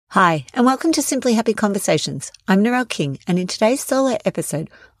Hi, and welcome to Simply Happy Conversations. I'm Narelle King, and in today's solo episode,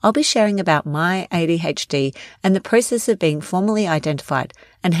 I'll be sharing about my ADHD and the process of being formally identified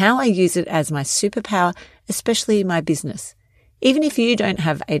and how I use it as my superpower, especially in my business. Even if you don't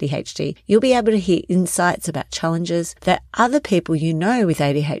have ADHD, you'll be able to hear insights about challenges that other people you know with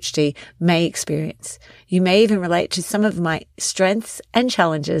ADHD may experience. You may even relate to some of my strengths and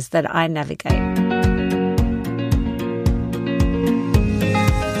challenges that I navigate.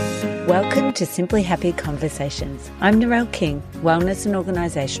 Welcome to Simply Happy Conversations. I'm Narelle King, wellness and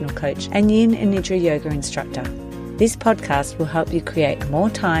organisational coach and yin and nidra yoga instructor. This podcast will help you create more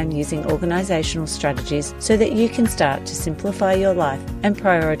time using organisational strategies so that you can start to simplify your life and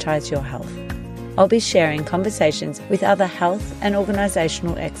prioritise your health. I'll be sharing conversations with other health and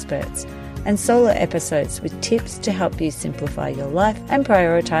organisational experts and solo episodes with tips to help you simplify your life and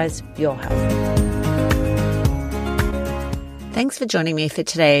prioritise your health. Thanks for joining me for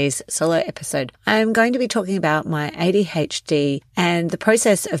today's solo episode. I'm going to be talking about my ADHD and the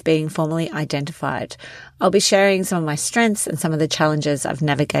process of being formally identified. I'll be sharing some of my strengths and some of the challenges I've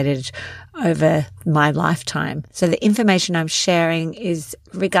navigated over my lifetime. So the information I'm sharing is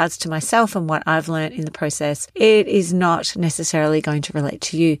regards to myself and what I've learned in the process. It is not necessarily going to relate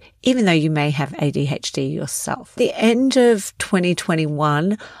to you, even though you may have ADHD yourself. At the end of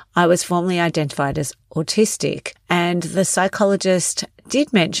 2021, I was formally identified as autistic, and the psychologist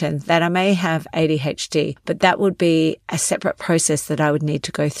did mention that I may have ADHD, but that would be a separate process that I would need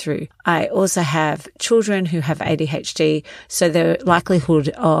to go through. I also have children who have ADHD, so the likelihood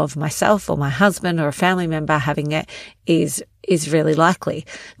of myself or my husband or a family member having it is really likely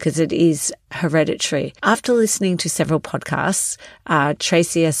because it is hereditary. After listening to several podcasts,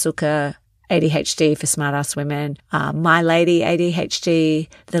 Tracy Asuka, ADHD for Smartass Women, My Lady ADHD,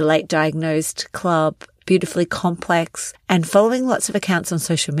 The Late Diagnosed Club, Beautifully Complex, and following lots of accounts on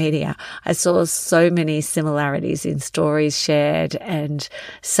social media, I saw so many similarities in stories shared and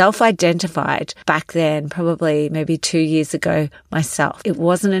self-identified back then, probably maybe 2 years ago myself. It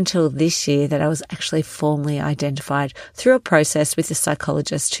wasn't until this year that I was actually formally identified through a process with a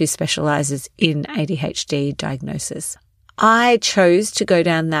psychologist who specializes in ADHD diagnosis. I chose to go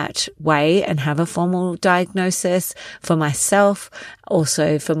down that way and have a formal diagnosis for myself,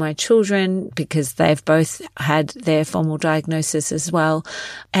 also for my children, because they've both had their formal diagnosis as well.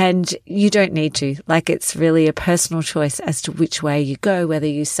 And you don't need to. It's really a personal choice as to which way you go, whether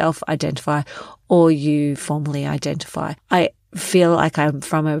you self-identify or you formally identify. I feel like I'm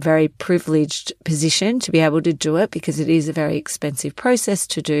from a very privileged position to be able to do it because it is a very expensive process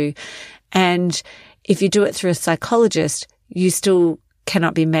to do. And if you do it through a psychologist, you still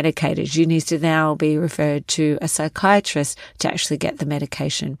cannot be medicated. You need to now be referred to a psychiatrist to actually get the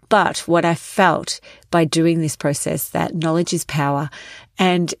medication. But what I felt by doing this process, that knowledge is power,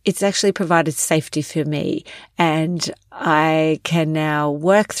 and it's actually provided safety for me. And I can now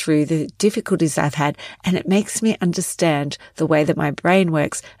work through the difficulties I've had, and it makes me understand the way that my brain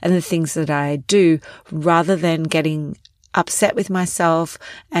works and the things that I do, rather than getting upset with myself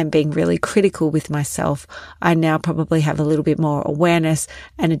and being really critical with myself. I now probably have a little bit more awareness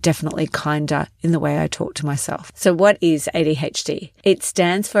and are definitely kinder in the way I talk to myself. So what is ADHD? It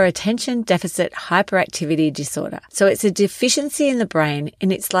stands for Attention Deficit Hyperactivity Disorder. So it's a deficiency in the brain,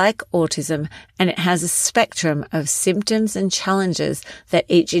 and it's like autism, and it has a spectrum of symptoms and challenges that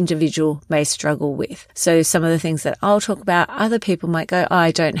each individual may struggle with. So some of the things that I'll talk about, other people might go, oh,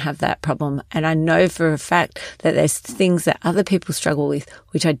 I don't have that problem. And I know for a fact that there's things that other people struggle with,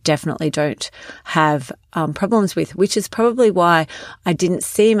 which I definitely don't have problems with, which is probably why I didn't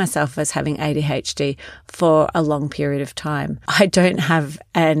see myself as having ADHD for a long period of time. I don't have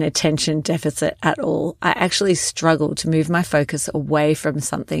an attention deficit at all. I actually struggle to move my focus away from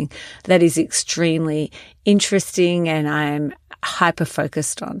something that is extremely interesting and I'm hyper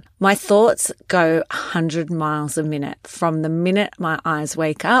focused on. My thoughts go 100 miles a minute from the minute my eyes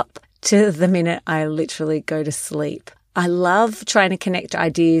wake up to the minute I literally go to sleep. I love trying to connect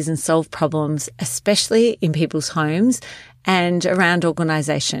ideas and solve problems, especially in people's homes and around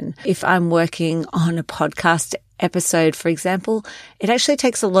organisation. If I'm working on a podcast episode, for example, it actually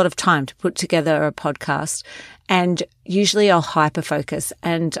takes a lot of time to put together a podcast, and usually I'll hyper focus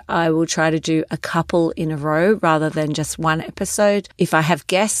and I will try to do a couple in a row rather than just one episode. If I have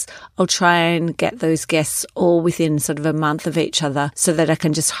guests, I'll try and get those guests all within sort of a month of each other so that I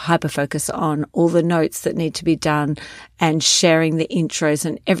can just hyper focus on all the notes that need to be done and sharing the intros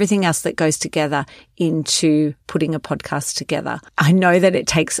and everything else that goes together into putting a podcast together. I know that it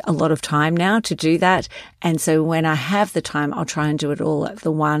takes a lot of time now to do that. And so when I have the time, I'll try and do it all at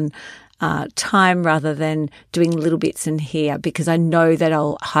the one time rather than doing little bits in here, because I know that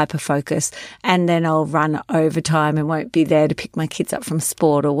I'll hyper-focus and then I'll run overtime and won't be there to pick my kids up from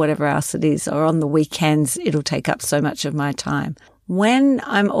sport or whatever else it is, or on the weekends it'll take up so much of my time. When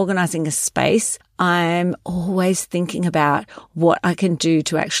I'm organising a space, I'm always thinking about what I can do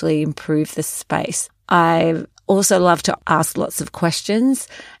to actually improve the space. I also love to ask lots of questions,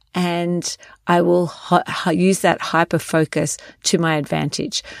 and I will use that hyper focus to my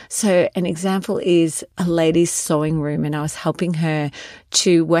advantage. So an example is a lady's sewing room, and I was helping her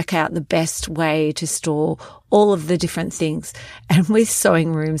to work out the best way to store all of the different things. And with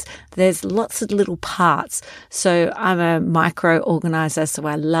sewing rooms, there's lots of little parts. So I'm a micro organizer, so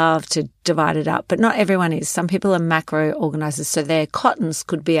I love to divide it up, but not everyone is. Some people are macro organizers, so their cottons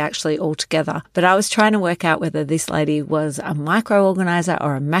could be actually all together. But I was trying to work out whether this lady was a micro organizer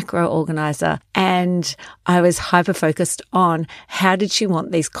or a macro organizer. And I was hyper focused on how did she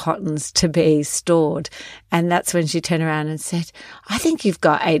want these cottons to be stored. And that's when she turned around and said, I think you've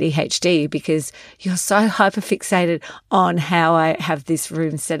got ADHD because you're so hyper fixated on how I have this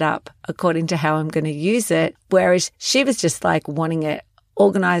room set up according to how I'm going to use it. Whereas she was just like wanting it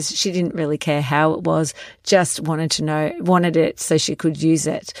organized. She didn't really care how it was, just wanted it so she could use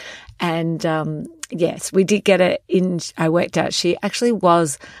it. And yes, we did get it in. I worked out she actually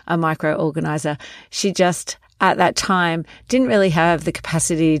was a micro organizer. She just at that time didn't really have the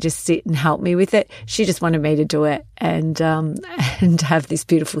capacity to sit and help me with it. She just wanted me to do it and have this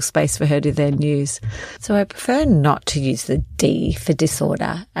beautiful space for her to then use. So I prefer not to use the D for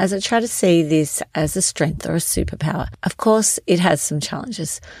disorder, as I try to see this as a strength or a superpower. Of course, it has some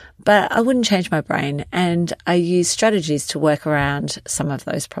challenges, but I wouldn't change my brain, and I use strategies to work around some of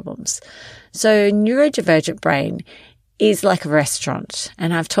those problems. So neurodivergent brain is like a restaurant,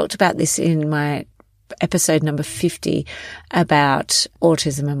 and I've talked about this in my episode number 50 about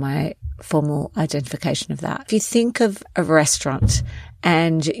autism and my formal identification of that. If you think of a restaurant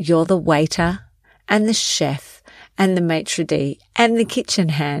and you're the waiter and the chef and the maitre d' and the kitchen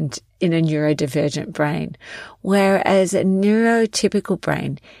hand in a neurodivergent brain, whereas a neurotypical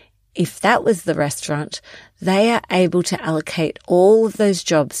brain, if that was the restaurant, they are able to allocate all of those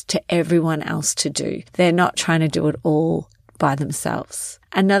jobs to everyone else to do. They're not trying to do it all by themselves.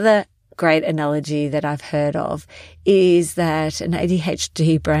 Another great analogy that I've heard of is that an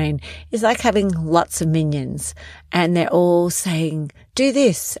ADHD brain is like having lots of minions, and they're all saying, do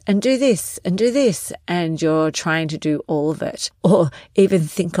this and do this and do this, and you're trying to do all of it. Or even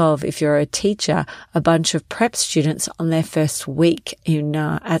think of, if you're a teacher, a bunch of prep students on their first week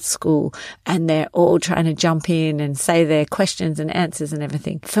at school, and they're all trying to jump in and say their questions and answers and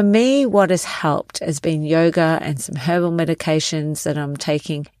everything. For me, what has helped has been yoga and some herbal medications that I'm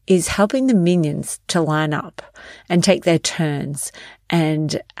taking, is helping the minions to line up and take their turns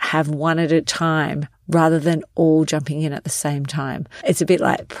and have one at a time rather than all jumping in at the same time. It's a bit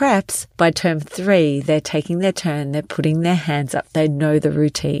like preps. By term 3, they're taking their turn, they're putting their hands up, they know the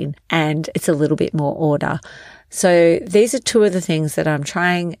routine, and it's a little bit more order. So these are two of the things that I'm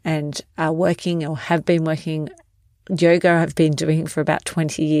trying and are working or have been working. Yoga I've been doing for about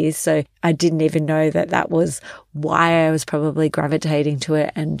 20 years, so I didn't even know that that was why I was probably gravitating to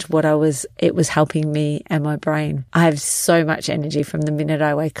it and it was helping me and my brain. I have so much energy from the minute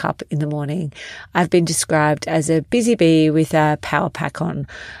I wake up in the morning. I've been described as a busy bee with a power pack on.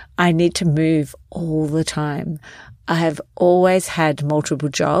 I need to move all the time. I have always had multiple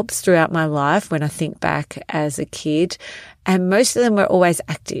jobs throughout my life when I think back as a kid, and most of them were always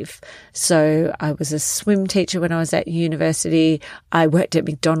active. So I was a swim teacher when I was at university. I worked at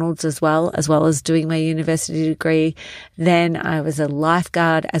McDonald's as well as doing my university degree. Then I was a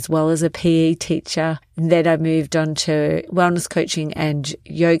lifeguard as well as a PE teacher. And then I moved on to wellness coaching and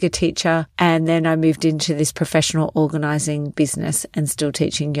yoga teacher. And then I moved into this professional organizing business and still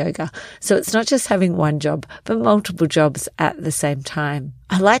teaching yoga. So it's not just having one job, but multiple jobs at the same time.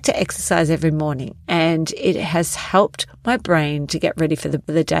 I like to exercise every morning, and it has helped my brain to get ready for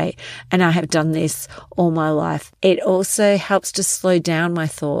the day. And I have done this all my life. It also helps to slow down my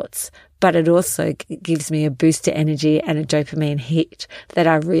thoughts, but it also gives me a boost to energy and a dopamine hit that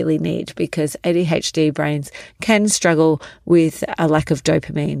I really need, because ADHD brains can struggle with a lack of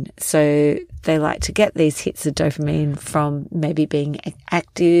dopamine. So they like to get these hits of dopamine from maybe being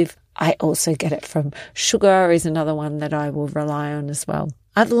active. I also get it from sugar, is another one that I will rely on as well.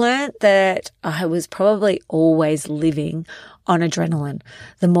 I've learned that I was probably always living on adrenaline.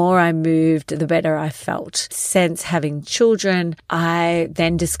 The more I moved, the better I felt. Since having children, I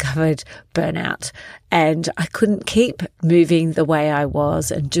then discovered burnout, and I couldn't keep moving the way I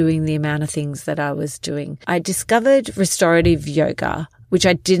was and doing the amount of things that I was doing. I discovered restorative yoga which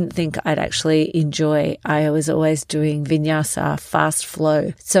I didn't think I'd actually enjoy. I was always doing vinyasa, fast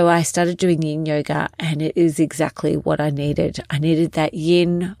flow. So I started doing yin yoga, and it is exactly what I needed. I needed that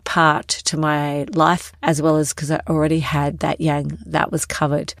yin part to my life, as well as because I already had that yang that was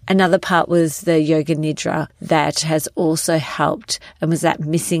covered. Another part was the yoga nidra that has also helped, and was that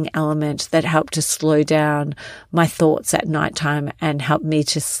missing element that helped to slow down my thoughts at nighttime and help me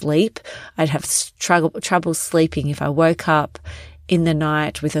to sleep. I'd have trouble sleeping if I woke up in the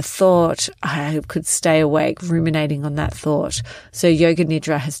night with a thought. I could stay awake ruminating on that thought. So yoga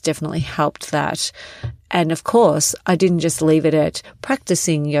nidra has definitely helped that. And of course, I didn't just leave it at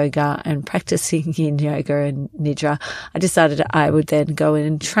practicing yoga and practicing yin yoga and nidra. I decided I would then go in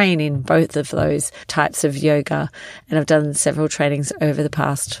and train in both of those types of yoga. And I've done several trainings over the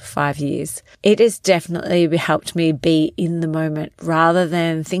past 5 years. It has definitely helped me be in the moment rather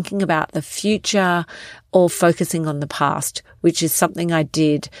than thinking about the future or focusing on the past, which is something I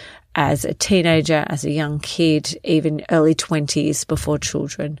did as a teenager, as a young kid, even early 20s before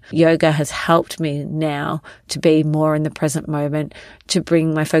children. Yoga has helped me now to be more in the present moment, to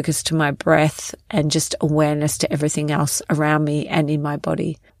bring my focus to my breath and just awareness to everything else around me and in my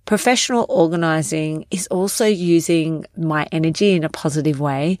body. Professional organizing is also using my energy in a positive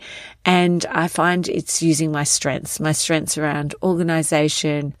way, and I find it's using my strengths around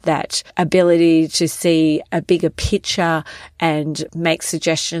organization, that ability to see a bigger picture and make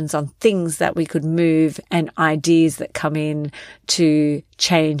suggestions on things that we could move and ideas that come in to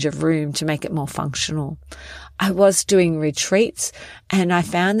change a room to make it more functional. I was doing retreats and I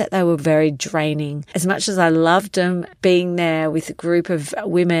found that they were very draining. As much as I loved them, being there with a group of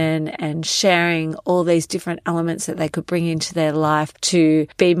women and sharing all these different elements that they could bring into their life to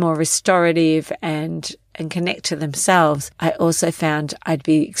be more restorative and connect to themselves, I also found I'd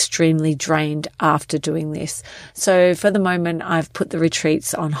be extremely drained after doing this. So for the moment, I've put the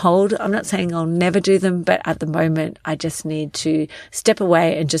retreats on hold. I'm not saying I'll never do them, but at the moment, I just need to step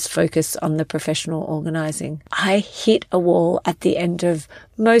away and just focus on the professional organizing. I hit a wall at the end of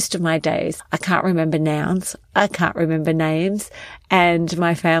most of my days. I can't remember nouns. I can't remember names. And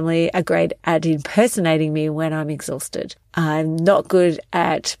my family are great at impersonating me when I'm exhausted. I'm not good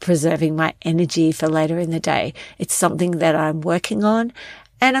at preserving my energy for later in the day. It's something that I'm working on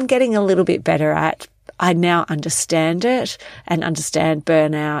and I'm getting a little bit better at. I now understand it and understand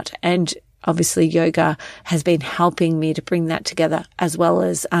burnout, and obviously yoga has been helping me to bring that together, as well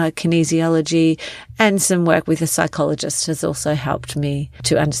as kinesiology, and some work with a psychologist has also helped me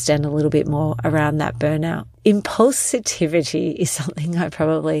to understand a little bit more around that burnout. Impulsivity is something I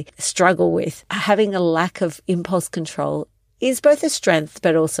probably struggle with. Having a lack of impulse control is both a strength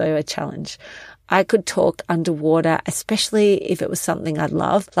but also a challenge. I could talk underwater, especially if it was something I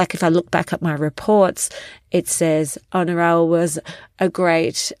love. Like if I look back at my reports, it says, Narelle was a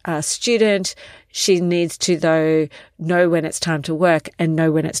great student. She needs to, though, know when it's time to work and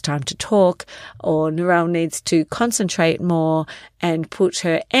know when it's time to talk. Or Narelle needs to concentrate more and put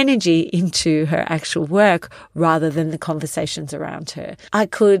her energy into her actual work rather than the conversations around her. I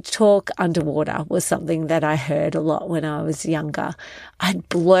could talk underwater was something that I heard a lot when I was younger. I'd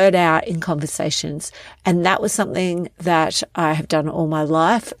blurt out in conversations, and that was something that I have done all my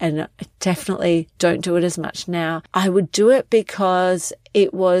life, and I definitely don't do it as much now. I would do it because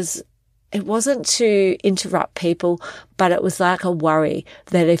it wasn't to interrupt people, but it was like a worry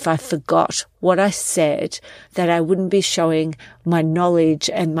that if I forgot what I said, that I wouldn't be showing my knowledge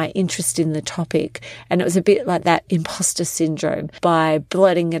and my interest in the topic. And it was a bit like that imposter syndrome. By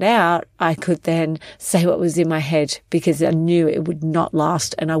blurting it out, I could then say what was in my head because I knew it would not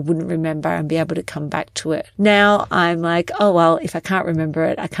last and I wouldn't remember and be able to come back to it. Now I'm like, oh, well, if I can't remember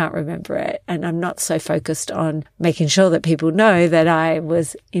it, I can't remember it. And I'm not so focused on making sure that people know that I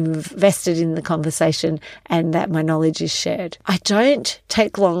was invested in the conversation and that my knowledge is shared. I don't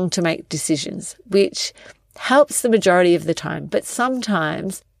take long to make decisions, which helps the majority of the time. But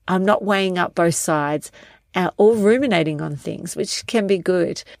sometimes I'm not weighing up both sides or ruminating on things, which can be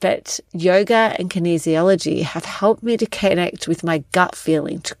good. But yoga and kinesiology have helped me to connect with my gut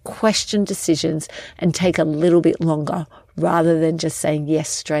feeling, to question decisions and take a little bit longer rather than just saying yes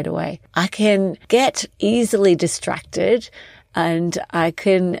straight away. I can get easily distracted and I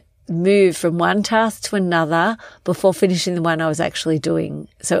can move from one task to another before finishing the one I was actually doing.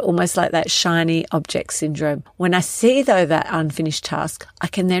 So almost like that shiny object syndrome. When I see, though, that unfinished task, I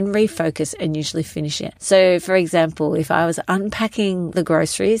can then refocus and usually finish it. So, for example, if I was unpacking the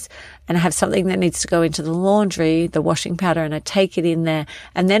groceries and I have something that needs to go into the laundry, the washing powder, and I take it in there,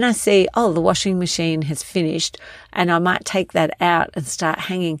 and then I see, oh, the washing machine has finished, and I might take that out and start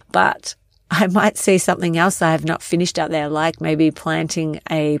hanging, but I might see something else I have not finished out there, like maybe planting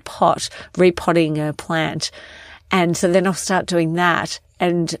a pot, repotting a plant. And so then I'll start doing that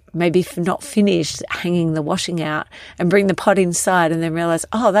and maybe not finished hanging the washing out and bring the pot inside and then realize,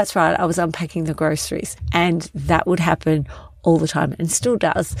 oh, that's right, I was unpacking the groceries. And that would happen all the time and still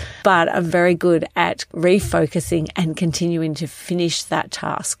does. But I'm very good at refocusing and continuing to finish that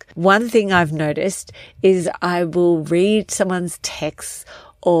task. One thing I've noticed is I will read someone's text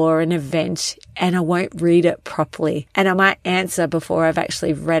or an event and I won't read it properly. And I might answer before I've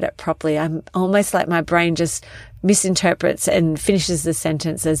actually read it properly. I'm almost like my brain just misinterprets and finishes the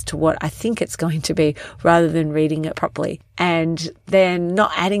sentence as to what I think it's going to be rather than reading it properly. And then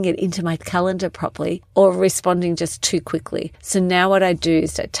not adding it into my calendar properly or responding just too quickly. So now what I do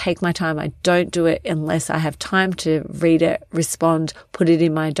is I take my time. I don't do it unless I have time to read it, respond, put it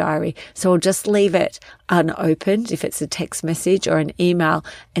in my diary. So I'll just leave it unopened if it's a text message or an email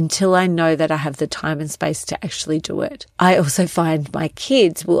until I know that I have the time and space to actually do it. I also find my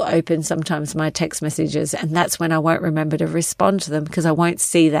kids will open sometimes my text messages, and that's when I won't remember to respond to them because I won't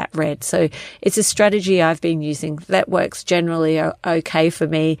see that read. So it's a strategy I've been using that works generally okay for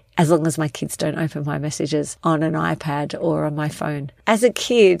me as long as my kids don't open my messages on an iPad or on my phone. As a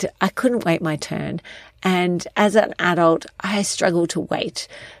kid, I couldn't wait my turn. And as an adult, I struggle to wait.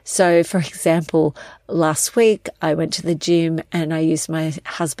 So, for example, last week I went to the gym and I used my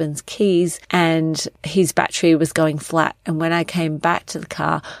husband's keys and his battery was going flat. And when I came back to the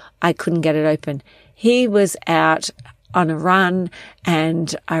car, I couldn't get it open. He was out on a run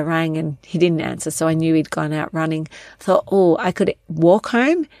and I rang and he didn't answer. So I knew he'd gone out running. I thought, I could walk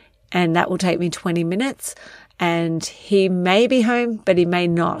home and that will take me 20 minutes. And he may be home, but he may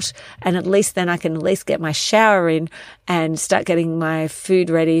not. And at least then I can at least get my shower in and start getting my food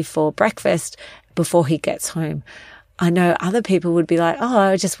ready for breakfast before he gets home. I know other people would be like,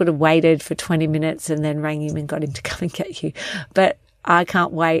 I just would have waited for 20 minutes and then rang him and got him to come and get you. But I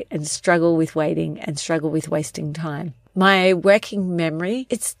can't wait and struggle with waiting and struggle with wasting time. My working memory,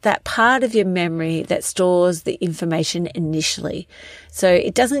 it's that part of your memory that stores the information initially. So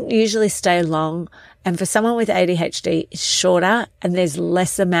it doesn't usually stay long. And for someone with ADHD, it's shorter and there's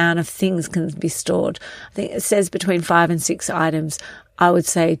less amount of things can be stored. I think it says between 5 and 6 items. I would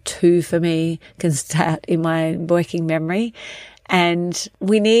say 2 for me can start in my working memory. And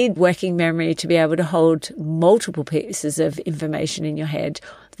we need working memory to be able to hold multiple pieces of information in your head,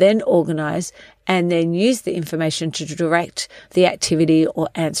 then organize, and then use the information to direct the activity or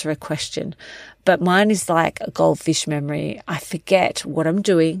answer a question. But mine is like a goldfish memory. I forget what I'm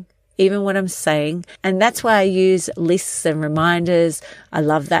doing, even what I'm saying. And that's why I use lists and reminders. I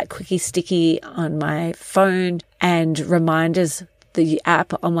love that Quickie Sticky on my phone and reminders, the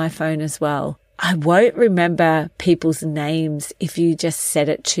app on my phone as well. I won't remember people's names if you just said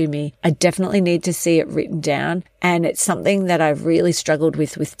it to me. I definitely need to see it written down. And it's something that I've really struggled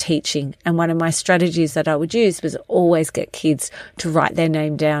with teaching. And one of my strategies that I would use was always get kids to write their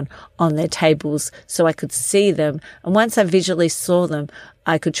name down on their tables so I could see them. And once I visually saw them,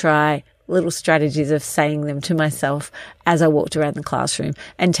 I could try little strategies of saying them to myself as I walked around the classroom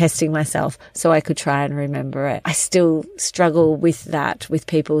and testing myself so I could try and remember it. I still struggle with that with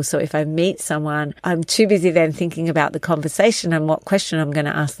people. So if I meet someone, I'm too busy then thinking about the conversation and what question I'm going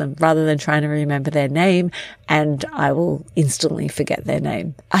to ask them rather than trying to remember their name, and I will instantly forget their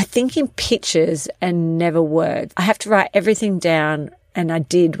name. I think in pictures and never words. I have to write everything down. And I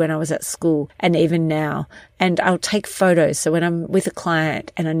did when I was at school and even now. And I'll take photos. So when I'm with a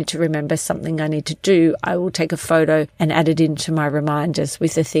client and I need to remember something I need to do, I will take a photo and add it into my reminders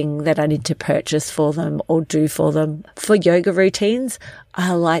with the thing that I need to purchase for them or do for them. For yoga routines,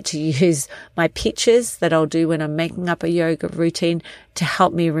 I like to use my pictures that I'll do when I'm making up a yoga routine to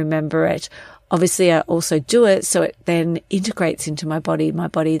help me remember it. Obviously, I also do it so it then integrates into my body. My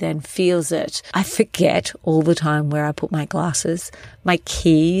body then feels it. I forget all the time where I put my glasses, my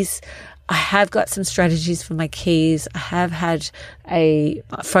keys. I have got some strategies for my keys. I have had a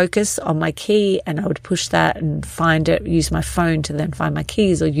focus on my key and I would push that and find it, use my phone to then find my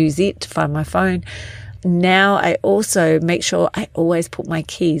keys or use it to find my phone. Now I also make sure I always put my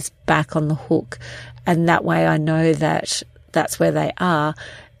keys back on the hook, and that way I know that that's where they are.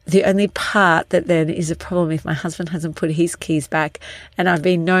 The only part that then is a problem if my husband hasn't put his keys back, and I've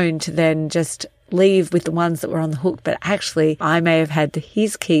been known to then just leave with the ones that were on the hook, but actually I may have had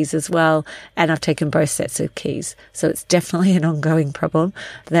his keys as well, and I've taken both sets of keys. So it's definitely an ongoing problem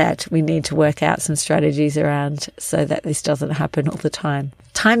that we need to work out some strategies around so that this doesn't happen all the time.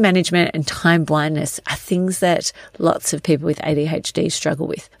 Time management and time blindness are things that lots of people with ADHD struggle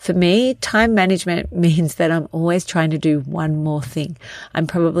with. For me, time management means that I'm always trying to do one more thing. I'm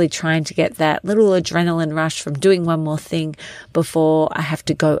probably trying to get that little adrenaline rush from doing one more thing before I have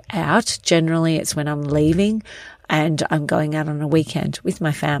to go out. Generally, it's when I'm leaving and I'm going out on a weekend with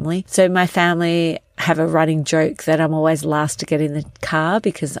my family. So my family have a running joke that I'm always last to get in the car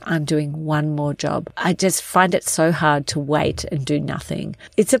because I'm doing one more job. I just find it so hard to wait and do nothing.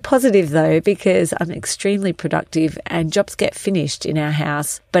 It's a positive though, because I'm extremely productive and jobs get finished in our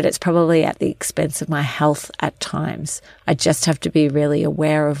house, but it's probably at the expense of my health at times. I just have to be really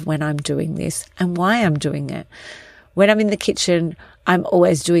aware of when I'm doing this and why I'm doing it. When I'm in the kitchen, I'm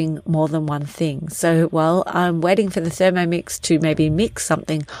always doing more than one thing. So while I'm waiting for the Thermomix to maybe mix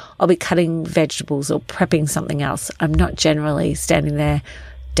something, I'll be cutting vegetables or prepping something else. I'm not generally standing there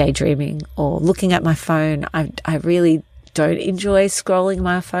daydreaming or looking at my phone. I really don't enjoy scrolling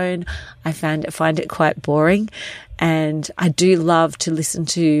my phone. I find it quite boring. And I do love to listen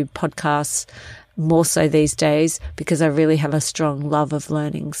to podcasts more so these days because I really have a strong love of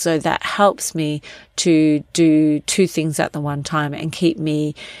learning. So that helps me to do two things at the one time and keep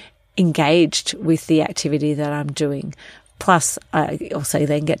me engaged with the activity that I'm doing. Plus, I also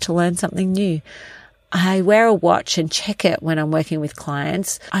then get to learn something new. I wear a watch and check it when I'm working with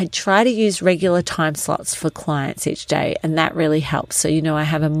clients. I try to use regular time slots for clients each day, and that really helps. So, I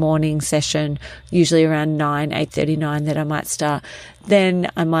have a morning session, usually around 8:39 that I might start. Then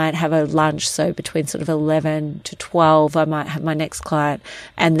I might have a lunch. So between sort of 11 to 12, I might have my next client.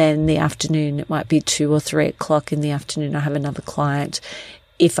 And then in the afternoon, it might be 2 or 3 o'clock in the afternoon, I have another client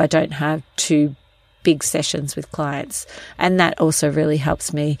if I don't have two big sessions with clients. And that also really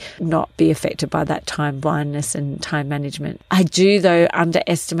helps me not be affected by that time blindness and time management. I do, though,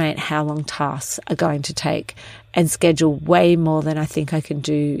 underestimate how long tasks are going to take and schedule way more than I think I can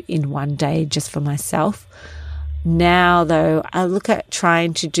do in one day just for myself. Now, though, I look at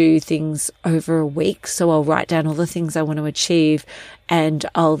trying to do things over a week. So I'll write down all the things I want to achieve and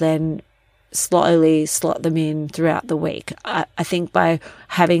I'll then slowly slot them in throughout the week. I think by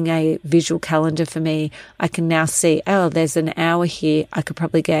having a visual calendar for me, I can now see, there's an hour here. I could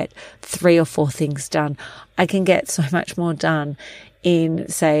probably get 3 or 4 things done. I can get so much more done in,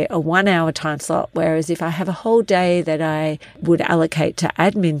 say, a 1 hour time slot. Whereas if I have a whole day that I would allocate to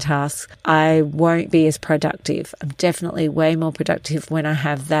admin tasks, I won't be as productive. I'm definitely way more productive when I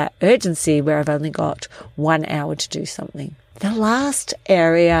have that urgency where I've only got 1 hour to do something. The last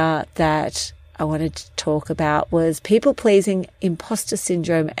area that I wanted to talk about was people-pleasing, imposter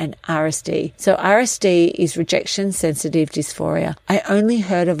syndrome, and RSD. So RSD is rejection sensitive dysphoria. I only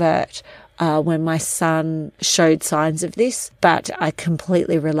heard of it when my son showed signs of this, but I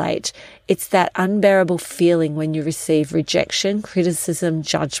completely relate. It's that unbearable feeling when you receive rejection, criticism,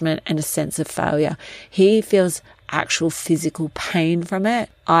 judgment, and a sense of failure. He feels actual physical pain from it.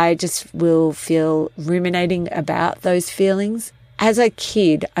 I just will feel ruminating about those feelings. As a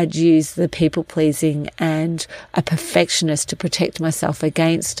kid, I'd use the people-pleasing and a perfectionist to protect myself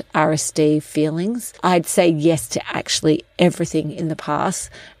against RSD feelings. I'd say yes to actually everything in the past,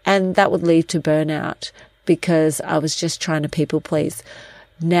 and that would lead to burnout because I was just trying to people-please.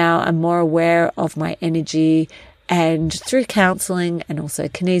 Now I'm more aware of my energy, and through counselling and also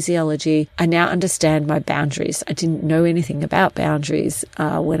kinesiology, I now understand my boundaries. I didn't know anything about boundaries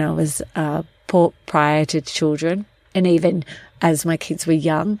when I was prior to children, and even as my kids were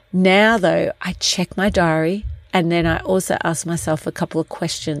young. Now, though, I check my diary, and then I also ask myself a couple of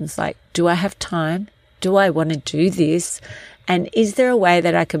questions like, do I have time? Do I want to do this? And is there a way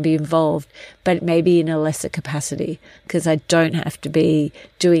that I can be involved, but maybe in a lesser capacity, because I don't have to be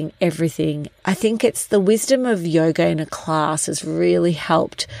doing everything? I think it's the wisdom of yoga in a class has really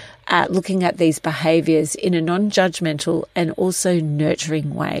helped at looking at these behaviors in a non-judgmental and also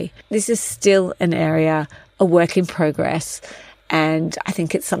nurturing way. This is still an area, a work in progress. And I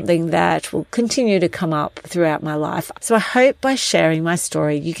think it's something that will continue to come up throughout my life. So I hope by sharing my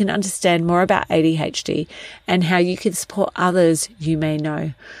story, you can understand more about ADHD and how you can support others you may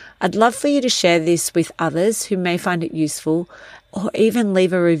know. I'd love for you to share this with others who may find it useful, or even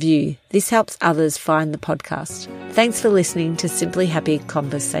leave a review. This helps others find the podcast. Thanks for listening to Simply Happy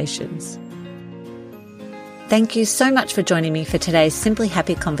Conversations. Thank you so much for joining me for today's Simply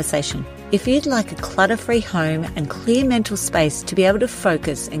Happy Conversation. If you'd like a clutter-free home and clear mental space to be able to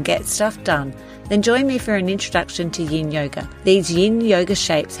focus and get stuff done, then join me for an introduction to Yin Yoga. These Yin Yoga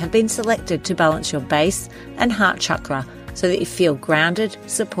shapes have been selected to balance your base and heart chakra so that you feel grounded,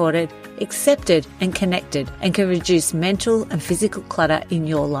 supported, accepted and connected, and can reduce mental and physical clutter in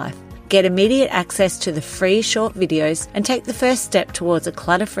your life. Get immediate access to the free short videos and take the first step towards a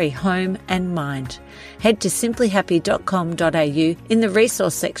clutter-free home and mind. Head to simplyhappy.com.au in the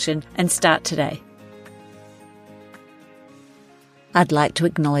resource section and start today. I'd like to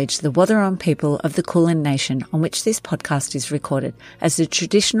acknowledge the Wathaurong people of the Kulin Nation on which this podcast is recorded as the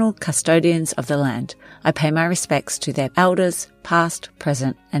traditional custodians of the land. I pay my respects to their elders, past,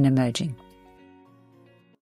 present and emerging.